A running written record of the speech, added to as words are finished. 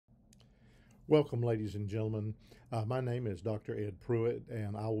Welcome, ladies and gentlemen. My name is Dr. Ed Pruitt,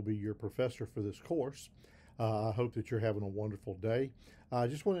 and I will be your professor for this course. I hope that you're having a wonderful day. I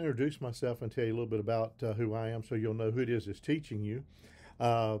just want to introduce myself and tell you a little bit about who I am so you'll know who it is that's teaching you.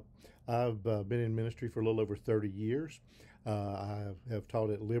 Uh, I've been in ministry for a little over 30 years. I have taught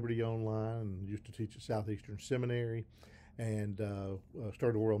at Liberty Online and used to teach at Southeastern Seminary and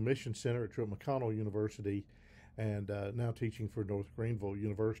started a World Mission Center at Truett McConnell University and now teaching for North Greenville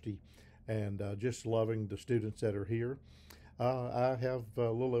University and just loving the students that are here. I have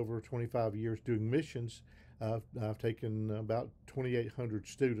a little over 25 years doing missions. I've taken about 2,800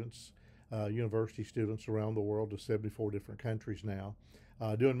 students, university students around the world to 74 different countries now,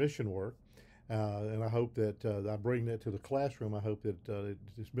 doing mission work. And I hope that I bring that to the classroom. I hope that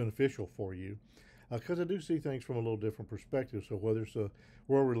it's beneficial for you. Because I do see things from a little different perspective. So whether it's a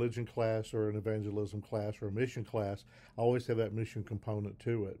world religion class or an evangelism class or a mission class, I always have that mission component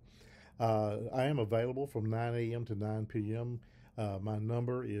to it. I am available from 9 a.m. to 9 p.m. My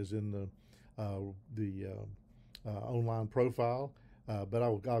number is in the online profile, but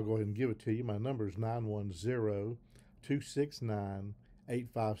I'll go ahead and give it to you. My number is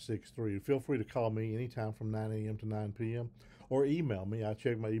 910-269-8563. Feel free to call me anytime from 9 a.m. to 9 p.m. or email me. I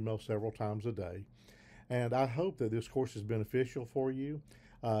check my email several times a day. And I hope that this course is beneficial for you.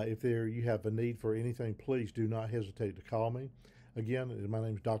 If you have a need for anything, please do not hesitate to call me. Again, my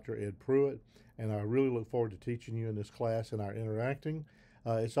name is Dr. Ed Pruitt, and I really look forward to teaching you in this class and our interacting.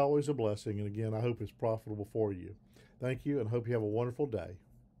 It's always a blessing, and again, I hope it's profitable for you. Thank you, and hope you have a wonderful day.